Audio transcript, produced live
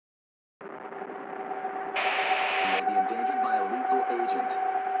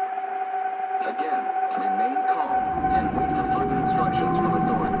instructions from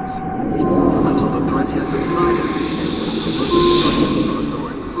authorities. Until the threat has subsided, and wait for further instructions from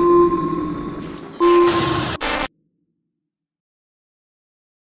authorities.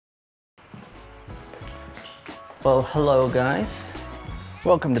 Well, hello guys.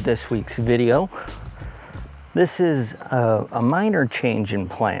 Welcome to this week's video. This is a minor change in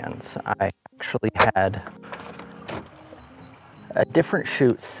plans. I actually had a different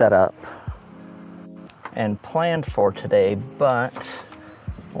shoot set up and planned for today, but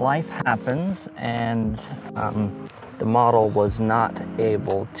life happens and the model was not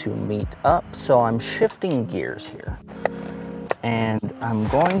able to meet up, so I'm shifting gears here. And I'm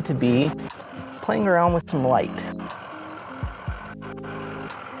going to be playing around with some light.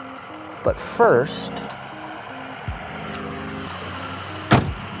 But first,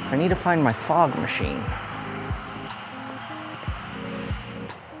 I need to find my fog machine.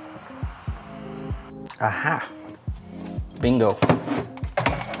 Aha! Bingo.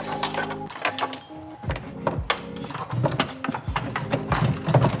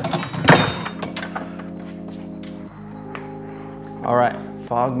 All right,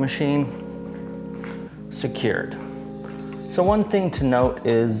 fog machine secured. So one thing to note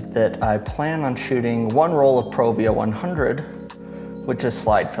is that I plan on shooting one roll of Provia 100, which is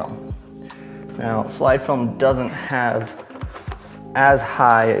slide film. Now, slide film doesn't have as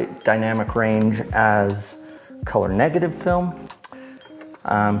high dynamic range as color negative film.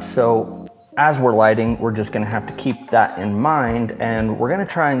 So as we're lighting, we're just gonna have to keep that in mind, and we're gonna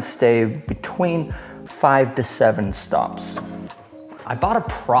try and stay between 5 to 7 stops. I bought a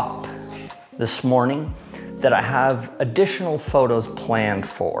prop this morning that I have additional photos planned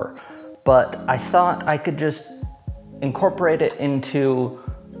for, but I thought I could just incorporate it into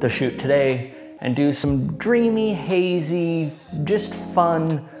the shoot today and do some dreamy, hazy, just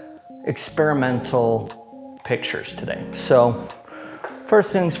fun, experimental pictures today. So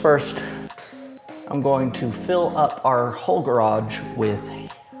first things first, I'm going to fill up our whole garage with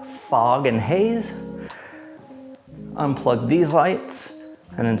fog and haze, unplug these lights,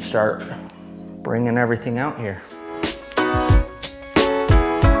 and then start bringing everything out here.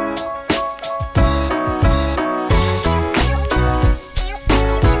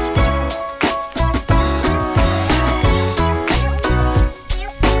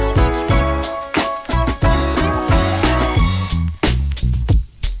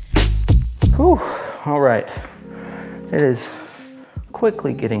 Whew, all right. It is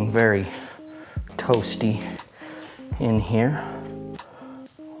quickly getting very toasty in here.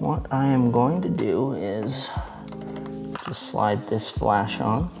 What I am going to do is just slide this flash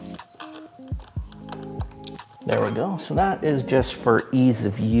on. There we go. So that is just for ease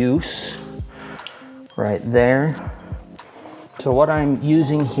of use right there. So what I'm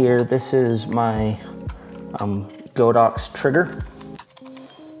using here, this is my Godox trigger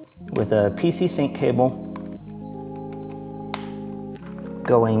with a PC sync cable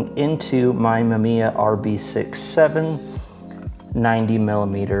going into my Mamiya RB67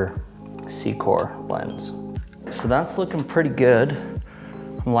 90mm C-Core lens. So that's looking pretty good.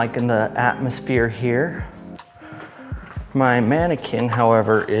 I'm liking the atmosphere here. My mannequin,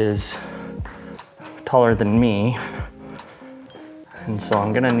 however, is taller than me, and so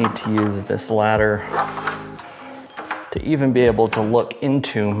I'm gonna need to use this ladder to even be able to look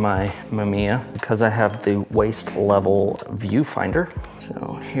into my Mamiya because I have the waist level viewfinder.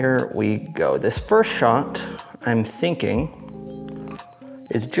 So here we go. This first shot, I'm thinking,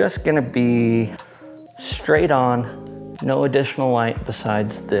 is just gonna be straight on, no additional light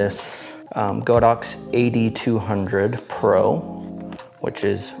besides this Godox 8200 Pro, which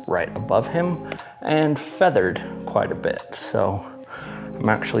is right above him, and feathered quite a bit. So I'm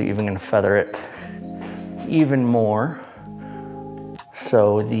actually even gonna feather it even more.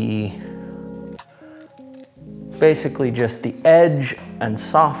 So basically just the edge and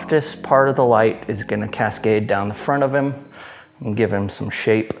softest part of the light is gonna cascade down the front of him and give him some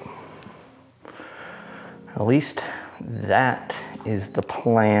shape. At least that is the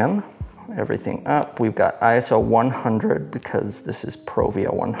plan. Everything up. We've got ISO 100 because this is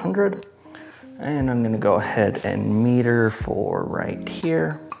Provia 100. And I'm gonna go ahead and meter for right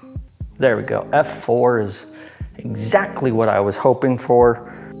here. There we go. F4 is exactly what I was hoping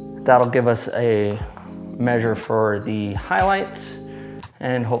for. That'll give us a measure for the highlights,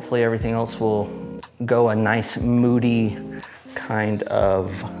 and hopefully everything else will go a nice moody kind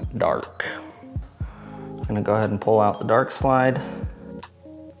of dark. I'm gonna go ahead and pull out the dark slide.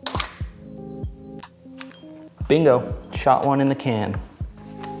 Bingo, shot one in the can.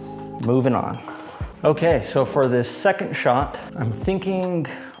 Moving on. Okay, so for this second shot, I'm thinking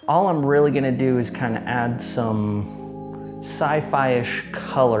all I'm really gonna do is kind of add some sci-fi-ish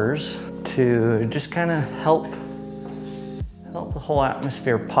colors to just kind of help the whole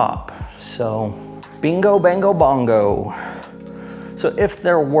atmosphere pop. So bingo, bango, bongo. So if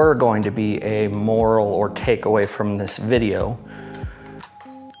there were going to be a moral or takeaway from this video,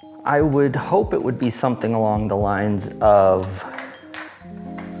 I would hope it would be something along the lines of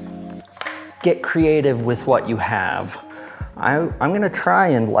get creative with what you have. I'm gonna try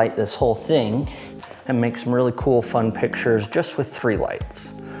and light this whole thing and make some really cool, fun pictures just with 3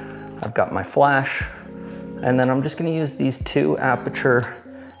 lights. I've got my flash, and then I'm just gonna use these 2 aperture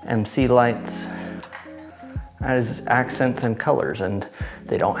MC lights as accents and colors, and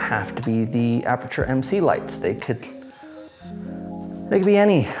they don't have to be the aperture MC lights. They could be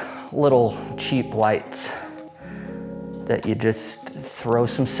any little cheap lights that you just throw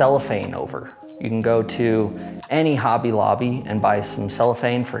some cellophane over. You can go to any Hobby Lobby and buy some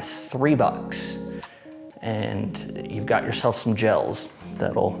cellophane for $3, and you've got yourself some gels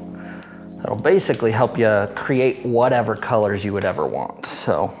that'll basically help you create whatever colors you would ever want.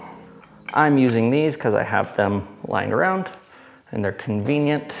 So I'm using these because I have them lying around and they're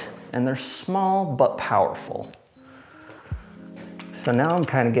convenient and they're small but powerful. So now I'm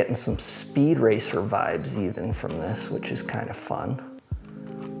kind of getting some Speed Racer vibes even from this, which is kind of fun.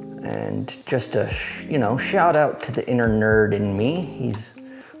 And just a, shout out to the inner nerd in me.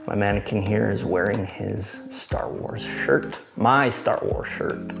 My mannequin here is wearing his Star Wars shirt, my Star Wars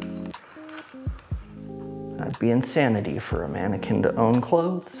shirt. That'd be insanity for a mannequin to own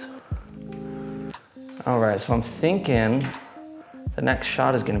clothes. All right, so I'm thinking the next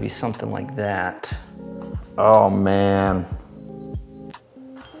shot is gonna be something like that. Oh man.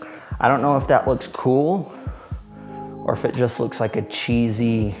 I don't know if that looks cool or if it just looks like a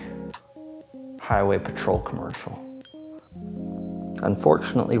cheesy highway patrol commercial.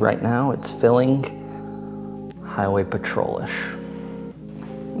 Unfortunately, right now it's feeling highway patrol-ish.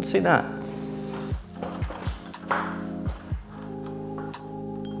 Let's see that.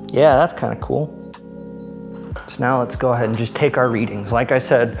 Yeah, that's kind of cool. So now let's go ahead and just take our readings. Like I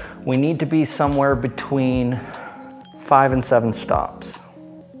said, we need to be somewhere between 5 and 7 stops.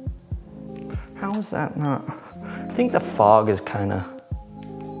 How is that not? I think the fog is kind of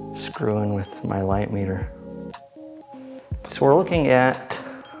screwing with my light meter. So we're looking at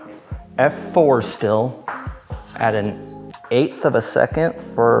f4 still at an 1/8 of a second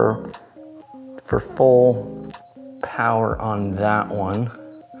for full power on that one.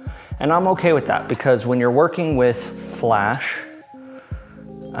 And I'm okay with that because when you're working with flash,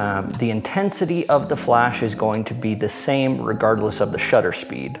 the intensity of the flash is going to be the same regardless of the shutter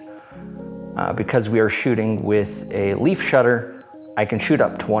speed. Because we are shooting with a leaf shutter, I can shoot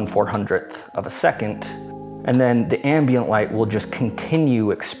up to 1/400th of a second, and then the ambient light will just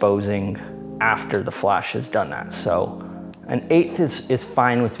continue exposing after the flash has done that. So an 1/8 is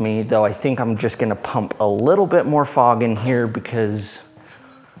fine with me, though I think I'm just gonna pump a little bit more fog in here because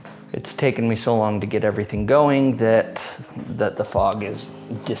it's taken me so long to get everything going that the fog is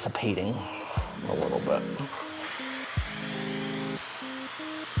dissipating a little bit.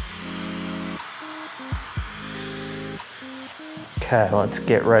 Okay, let's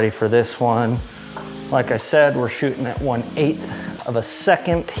get ready for this one. Like I said, we're shooting at 1/8 of a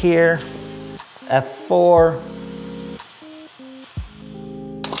second here. F4.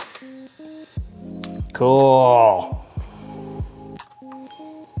 Cool.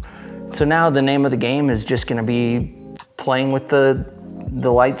 So now the name of the game is just gonna be playing with the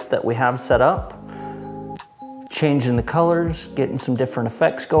lights that we have set up, changing the colors, getting some different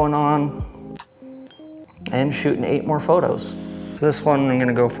effects going on, and shooting 8 more photos. So this one, I'm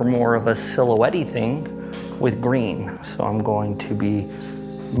gonna go for more of a silhouette-y thing with green. So I'm going to be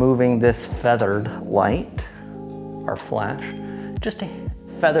moving this feathered light, our flash, just to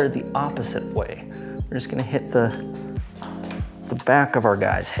feather the opposite way. We're just gonna hit the back of our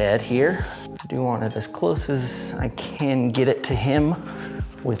guy's head here. I do want it as close as I can get it to him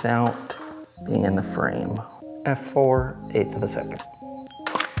without being in the frame. F4, 1/8 of a second.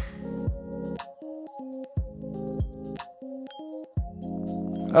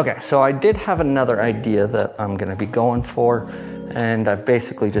 Okay, so I did have another idea that I'm gonna be going for, and I've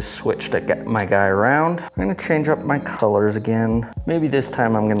basically just switched my guy around. I'm gonna change up my colors again. Maybe this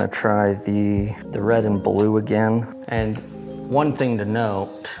time I'm gonna try the red and blue again. And one thing to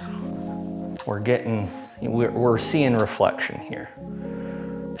note, we're seeing reflection here.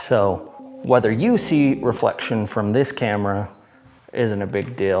 So whether you see reflection from this camera isn't a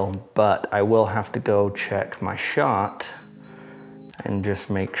big deal, but I will have to go check my shot and just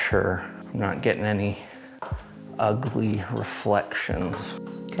make sure I'm not getting any ugly reflections.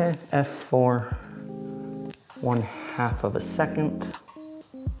 Okay, F4, 1/2 1/2 of a second.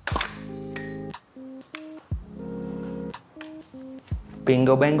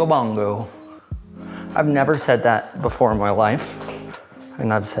 Bingo, bango, bongo. I've never said that before in my life,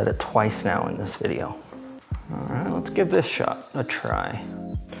 and I've said it twice now in this video. All right, let's give this shot a try.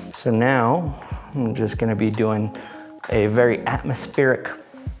 So now I'm just gonna be doing a very atmospheric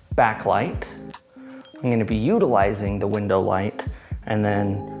backlight. I'm gonna be utilizing the window light and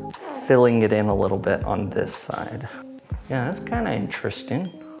then filling it in a little bit on this side. Yeah, that's kind of interesting.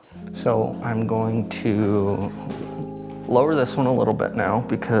 So I'm going to lower this one a little bit now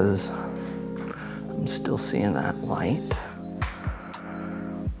because I'm still seeing that light.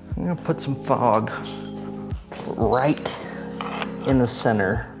 I'm gonna put some fog right in the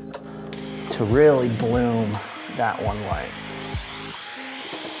center to really bloom that one light.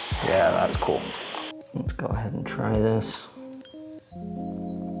 Yeah, that's cool. Let's go ahead and try this.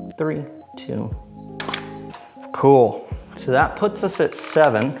 3, 2. Cool. So that puts us at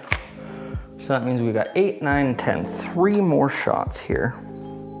 7. So that means we got 8, 9, 10. 3 more shots here.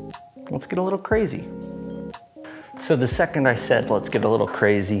 Let's get a little crazy. So the second I said, let's get a little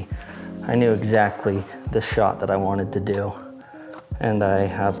crazy, I knew exactly the shot that I wanted to do. And I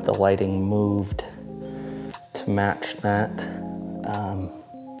have the lighting moved to match that.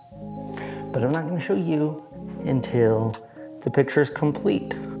 But I'm not gonna show you until the picture is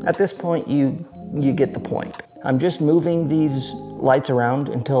complete. At this point, you get the point. I'm just moving these lights around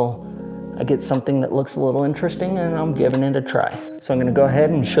until I get something that looks a little interesting, and I'm giving it a try. So I'm gonna go ahead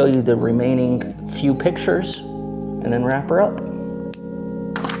and show you the remaining few pictures and then wrap her up.